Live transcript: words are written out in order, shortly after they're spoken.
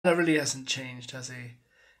That really hasn't changed, has he?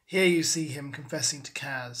 Here you see him confessing to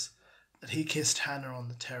KAZ that he kissed Hannah on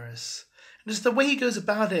the terrace. And just the way he goes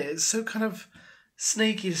about it, it's so kind of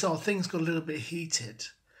snaky. Just, oh, things got a little bit heated.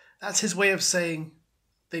 That's his way of saying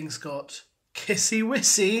things got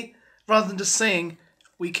kissy-wissy, rather than just saying,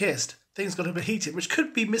 we kissed. Things got a bit heated, which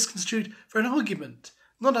could be misconstrued for an argument,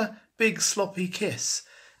 not a big sloppy kiss.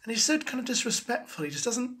 And he's so kind of disrespectful. He just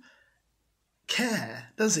doesn't care,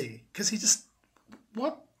 does he? Because he just...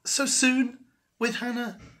 What? So soon? With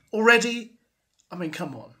Hannah? Already? I mean,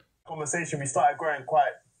 come on. Conversation, we started growing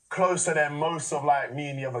quite closer than most of like me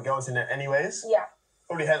and the other girls in it anyways. Yeah.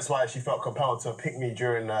 Probably hence why she felt compelled to pick me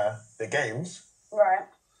during the games. Right.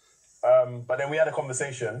 But then we had a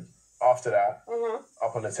conversation after that,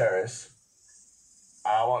 up on the terrace.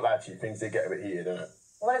 I won't lie to you, things did get a bit heated, innit?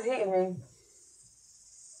 What does heated mean?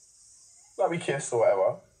 Like we kissed or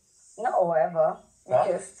whatever. Not or whatever. We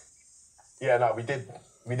kissed. Yeah, no, we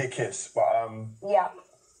did kiss, but yeah.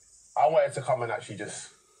 I wanted to come and actually just...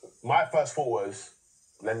 My first thought was,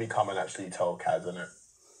 let me come and actually tell KAZ, innit?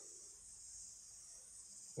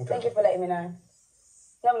 Okay. Thank you for letting me know.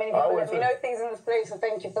 Not many people let me know things in this place, so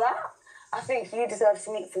thank you for that. I think you deserve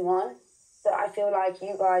to meet someone that I feel like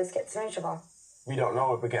you guys get to know each other. We don't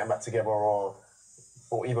know if we're getting back together or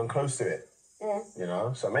even close to it. You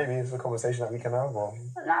know? So maybe it's a conversation that we can have, or...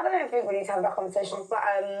 No, I don't think we need to have that conversation, but,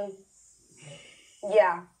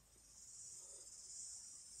 yeah.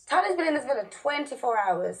 Tyler's been in this villa 24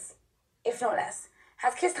 hours, if not less.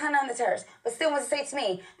 Has kissed Hannah on the terrace, but still wants to say to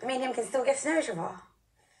me that me and him can still get to know each other.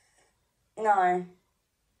 No.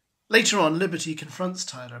 Later on, Liberty confronts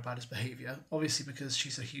Tyler about his behaviour, obviously because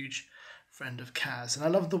she's a huge friend of KAZ. And I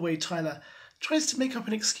love the way Tyler tries to make up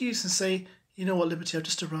an excuse and say, you know what, Liberty, I've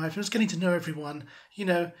just arrived. I'm just getting to know everyone. You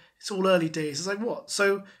know, it's all early days. It's like, what?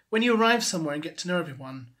 So when you arrive somewhere and get to know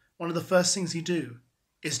everyone, one of the first things you do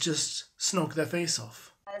is just snog their face off.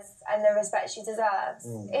 And the respect she deserves.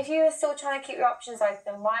 If you were still trying to keep your options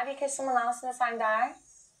open, why have you kissed someone else on the same day?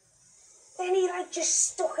 Then he like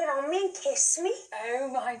just stuck it on me and kissed me. Oh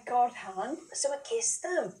my God, Han. So I kissed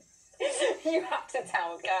him. You have to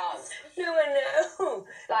tell KAZ. No, I know.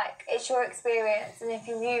 Like, it's your experience, and if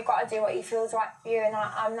you've got to do what you feel's right for you, and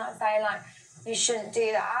I'm not saying like you shouldn't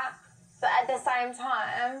do that. But at the same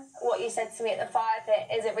time, what you said to me at the fire pit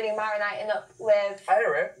isn't really marinating up with... I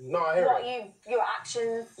hear it. No, I hear it. Your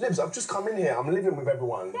actions... Libs, I've just come in here. I'm living with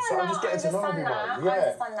everyone. Yeah, so no, I'm just getting to know everyone. I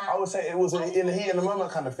understand that. I would say it was in the heat of the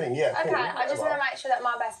moment kind of thing. Yeah, okay, cool, I just want to make sure that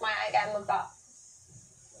my best mate ain't getting with that.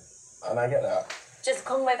 And I get that. Just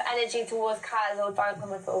come with energy towards KAZ or don't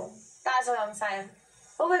come at all. That's what I'm saying.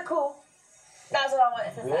 But we're cool. That's what I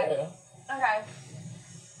wanted to say. Yeah. Okay.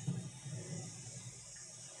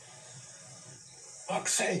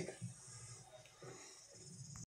 Fuck's sake.